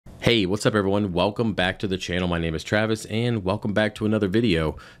Hey, what's up everyone? Welcome back to the channel. My name is Travis and welcome back to another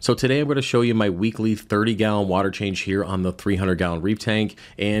video. So today I'm going to show you my weekly 30-gallon water change here on the 300-gallon reef tank.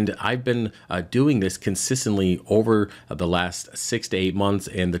 And I've been doing this consistently over the last 6 to 8 months,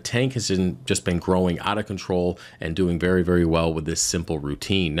 and the tank has just been growing out of control and doing very, very well with this simple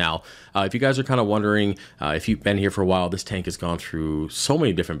routine. Now, if you guys are kind of wondering, if you've been here for a while, this tank has gone through so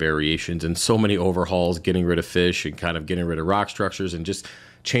many different variations and so many overhauls, getting rid of fish and kind of getting rid of rock structures and just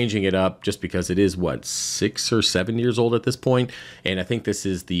changing it up, just because it is what, 6 or 7 years old at this point. And I think this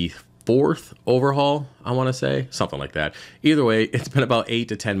is the 4th overhaul, I want to say, something like that. Either way, it's been about 8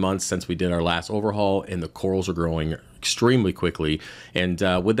 to 10 months since we did our last overhaul, and the corals are growing extremely quickly. And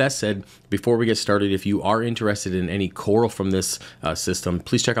with that said, before we get started, if you are interested in any coral from this system,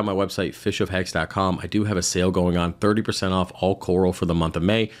 please check out my website, Fishofhex.com. I do have a sale going on, 30% off all coral for the month of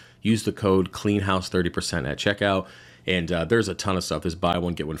May. Use the code CLEANHOUSE30% at checkout. And there's a ton of stuff. There's buy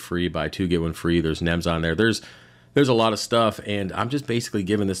one, get one free, buy two, get one free. There's NEMs on there. There's a lot of stuff, and I'm just basically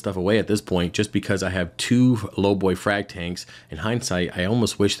giving this stuff away at this point just because I have 2 low boy frag tanks. In hindsight, I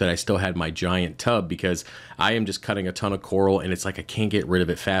almost wish that I still had my giant tub, because I am just cutting a ton of coral and it's like I can't get rid of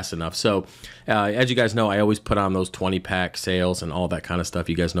it fast enough. So as you guys know, I always put on those 20-pack sales and all that kind of stuff.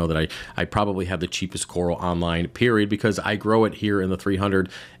 You guys know that I probably have the cheapest coral online, period, because I grow it here in the 300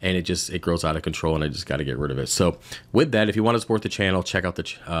 and it grows out of control, and I just got to get rid of it. So with that, if you want to support the channel, check out the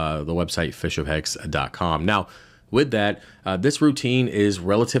website, Fishofhex.com. Now, with that, this routine is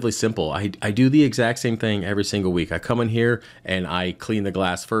relatively simple. I do the exact same thing every single week. I come in here and I clean the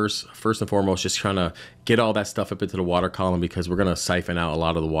glass first and foremost, just trying to get all that stuff up into the water column, because we're going to siphon out a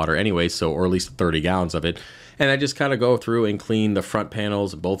lot of the water anyway, so, or at least 30 gallons of it. And I just kind of go through and clean the front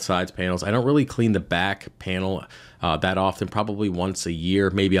panels, both sides panels. I don't really clean the back panel that often, probably once a year.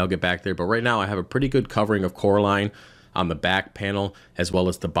 Maybe I'll get back there. But right now I have a pretty good covering of coralline on the back panel, as well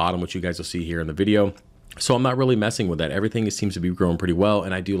as the bottom, which you guys will see here in the video. So I'm not really messing with that. Everything seems to be growing pretty well,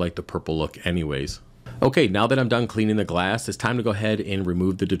 and I do like the purple look anyways. Okay, now that I'm done cleaning the glass, it's time to go ahead and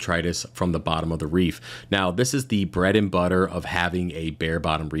remove the detritus from the bottom of the reef. Now, this is the bread and butter of having a bare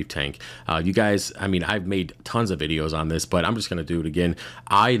bottom reef tank. You guys, I mean, I've made tons of videos on this, but I'm just gonna do it again.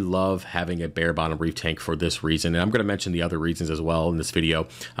 I love having a bare bottom reef tank for this reason, and I'm gonna mention the other reasons as well in this video,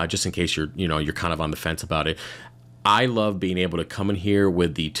 just in case you're kind of on the fence about it. I love being able to come in here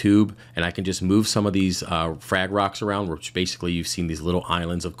with the tube, and I can just move some of these frag rocks around, which basically you've seen these little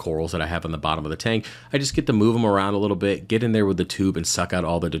islands of corals that I have on the bottom of the tank. I just get to move them around a little bit, get in there with the tube and suck out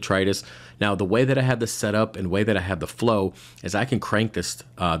all the detritus. Now, the way that I have this set up and the way that I have the flow is I can crank these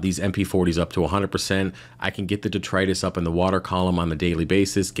MP40s up to 100%. I can get the detritus up in the water column on a daily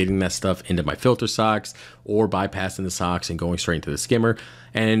basis, getting that stuff into my filter socks or bypassing the socks and going straight into the skimmer.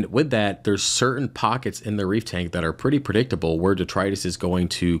 And with that, there's certain pockets in the reef tank that are pretty predictable where detritus is going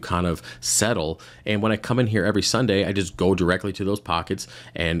to kind of settle. And when I come in here every Sunday, I just go directly to those pockets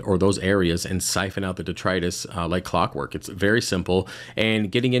or those areas and siphon out the detritus like clockwork. It's very simple. And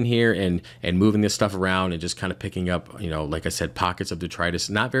getting in here and moving this stuff around and just kind of picking up, like I said, pockets of detritus,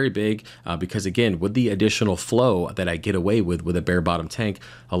 not very big, because again, with the additional flow that I get away with a bare bottom tank,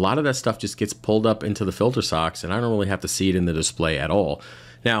 a lot of that stuff just gets pulled up into the filter socks, and I don't really have to see it in the display at all.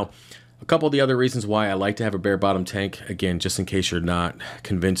 Now, a couple of the other reasons why I like to have a bare bottom tank, again, just in case you're not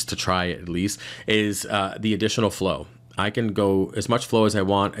convinced to try it at least, is the additional flow. I can go as much flow as I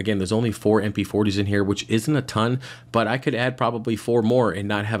want. Again, there's only 4 MP40s in here, which isn't a ton, but I could add probably 4 more and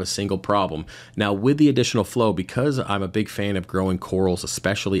not have a single problem. Now, with the additional flow, because I'm a big fan of growing corals,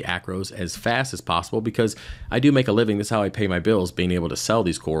 especially acros, as fast as possible, because I do make a living. That's how I pay my bills, being able to sell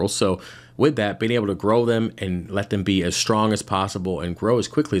these corals. So with that, being able to grow them and let them be as strong as possible and grow as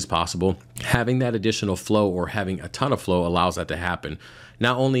quickly as possible, having that additional flow or having a ton of flow allows that to happen.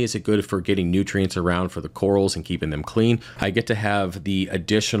 Not only is it good for getting nutrients around for the corals and keeping them clean, I get to have the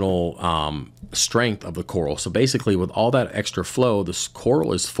additional strength of the coral. So basically, with all that extra flow, this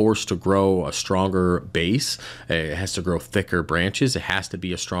coral is forced to grow a stronger base. It has to grow thicker branches. It has to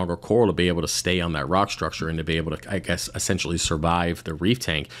be a stronger coral to be able to stay on that rock structure and to be able to, I guess, essentially survive the reef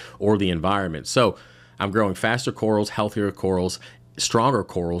tank or the environment. So I'm growing faster corals, healthier corals, stronger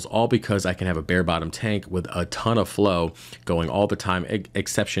corals, all because I can have a bare bottom tank with a ton of flow going all the time,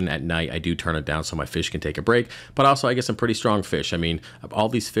 exception at night. I do turn it down so my fish can take a break, but also I get some pretty strong fish. I mean, all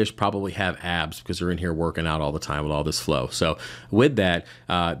these fish probably have abs because they're in here working out all the time with all this flow. So with that,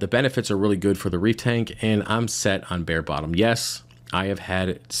 the benefits are really good for the reef tank, and I'm set on bare bottom. Yes, I have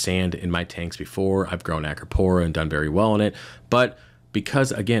had sand in my tanks before. I've grown acropora and done very well in it, but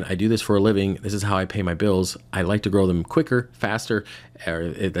because again, I do this for a living, this is how I pay my bills. I like to grow them quicker, faster.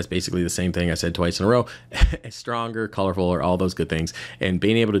 That's basically the same thing I said twice in a row. Stronger, colorful, or all those good things. And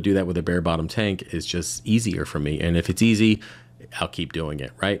being able to do that with a bare bottom tank is just easier for me. And if it's easy, I'll keep doing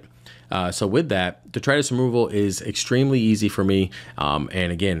it, right? So with that, detritus removal is extremely easy for me.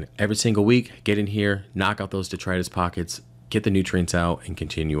 And again, every single week, get in here, knock out those detritus pockets, get the nutrients out, and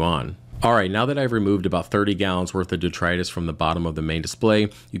continue on. All right, now that I've removed about 30 gallons worth of detritus from the bottom of the main display,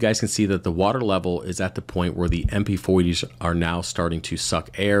 you guys can see that the water level is at the point where the MP40s are now starting to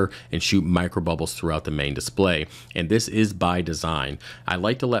suck air and shoot microbubbles throughout the main display. And this is by design. I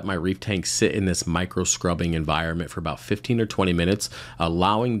like to let my reef tank sit in this micro scrubbing environment for about 15 or 20 minutes,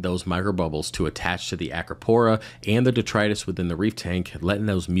 allowing those microbubbles to attach to the acropora and the detritus within the reef tank, letting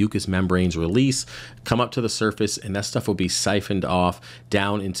those mucous membranes release, come up to the surface, and that stuff will be siphoned off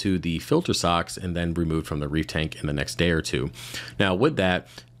down into the filter socks and then removed from the reef tank in the next day or two. Now with that,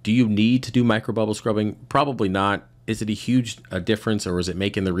 do you need to do microbubble scrubbing? Probably not. Is it a huge difference, or is it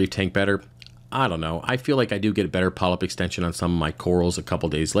making the reef tank better? I don't know. I feel like I do get a better polyp extension on some of my corals a couple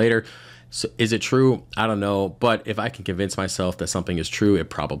days later. So is it true? I don't know. But if I can convince myself that something is true, it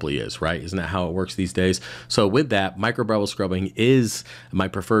probably is, right? Isn't that how it works these days? So with that, microbubble scrubbing is my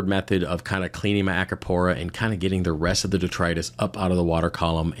preferred method of kind of cleaning my acropora and kind of getting the rest of the detritus up out of the water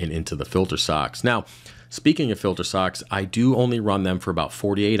column and into the filter socks. Now, speaking of filter socks, I do only run them for about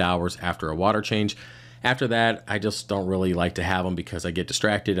 48 hours after a water change. After that, I just don't really like to have them because I get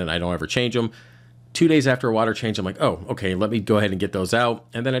distracted and I don't ever change them. 2 days after a water change, I'm like, oh, okay, let me go ahead and get those out.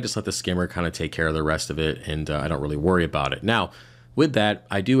 And then I just let the skimmer kind of take care of the rest of it, and I don't really worry about it. Now, with that,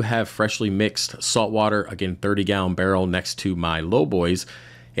 I do have freshly mixed salt water, again, 30-gallon barrel next to my low boys,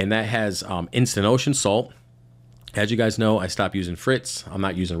 and that has instant ocean salt. As you guys know, I stopped using Fritz. I'm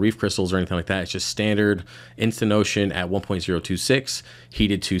not using reef crystals or anything like that. It's just standard instant ocean at 1.026,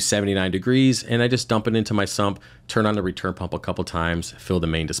 heated to 79 degrees, and I just dump it into my sump, turn on the return pump a couple times, fill the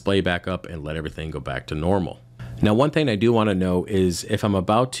main display back up, and let everything go back to normal. Now, one thing I do want to know is if I'm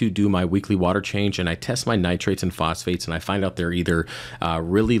about to do my weekly water change and I test my nitrates and phosphates and I find out they're either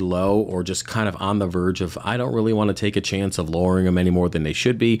really low or just kind of on the verge of I don't really want to take a chance of lowering them any more than they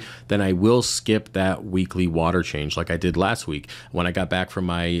should be, then I will skip that weekly water change like I did last week. When I got back from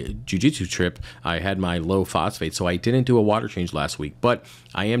my jiu-jitsu trip, I had my low phosphate, so I didn't do a water change last week, but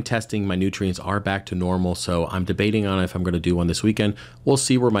I am testing my nutrients are back to normal, so I'm debating on if I'm going to do one this weekend. We'll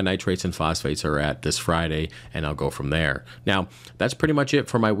see where my nitrates and phosphates are at this Friday, and I'll go from there. Now, that's pretty much it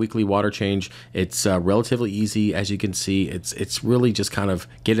for my weekly water change. It's relatively easy. As you can see, it's really just kind of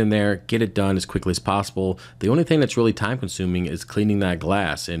get in there, get it done as quickly as possible. The only thing that's really time consuming is cleaning that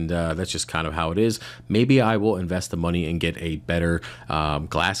glass, and that's just kind of how it is. Maybe I will invest the money and get a better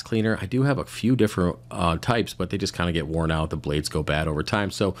glass cleaner. I do have a few different types, but they just kind of get worn out. The blades go bad over time.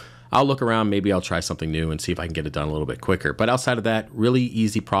 So I'll look around, maybe I'll try something new and see if I can get it done a little bit quicker. But outside of that, really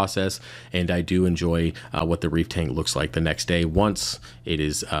easy process, and I do enjoy what the reef tank looks like the next day once it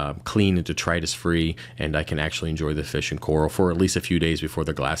is clean and detritus free, and I can actually enjoy the fish and coral for at least a few days before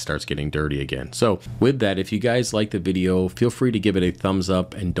the glass starts getting dirty again. So with that, if you guys like the video, feel free to give it a thumbs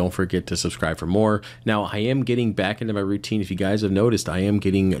up and don't forget to subscribe for more. Now, I am getting back into my routine. If you guys have noticed, I am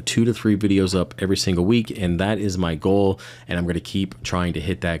getting 2 to 3 videos up every single week, and that is my goal, and I'm going to keep trying to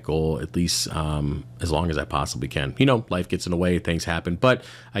hit that goal at least as long as I possibly can. You know, life gets in the way, things happen, but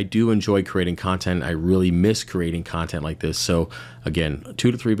I do enjoy creating content. I really miss creating content like this. So again,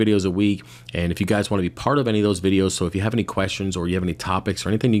 2 to 3 videos a week. And if you guys want to be part of any of those videos, so if you have any questions or you have any topics or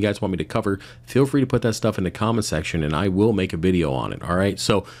anything you guys want me to cover, feel free to put that stuff in the comment section and I will make a video on it. All right.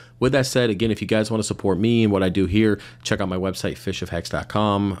 So with that said, again, if you guys want to support me and what I do here, check out my website,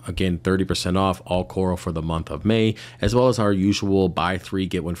 fishofhex.com. Again, 30% off all coral for the month of May, as well as our usual buy 3,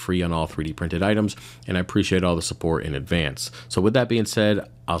 get 1 free on all 3D printed items. And I appreciate all the support in advance. So with that being said,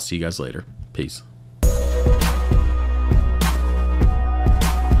 I'll see you guys later. Peace.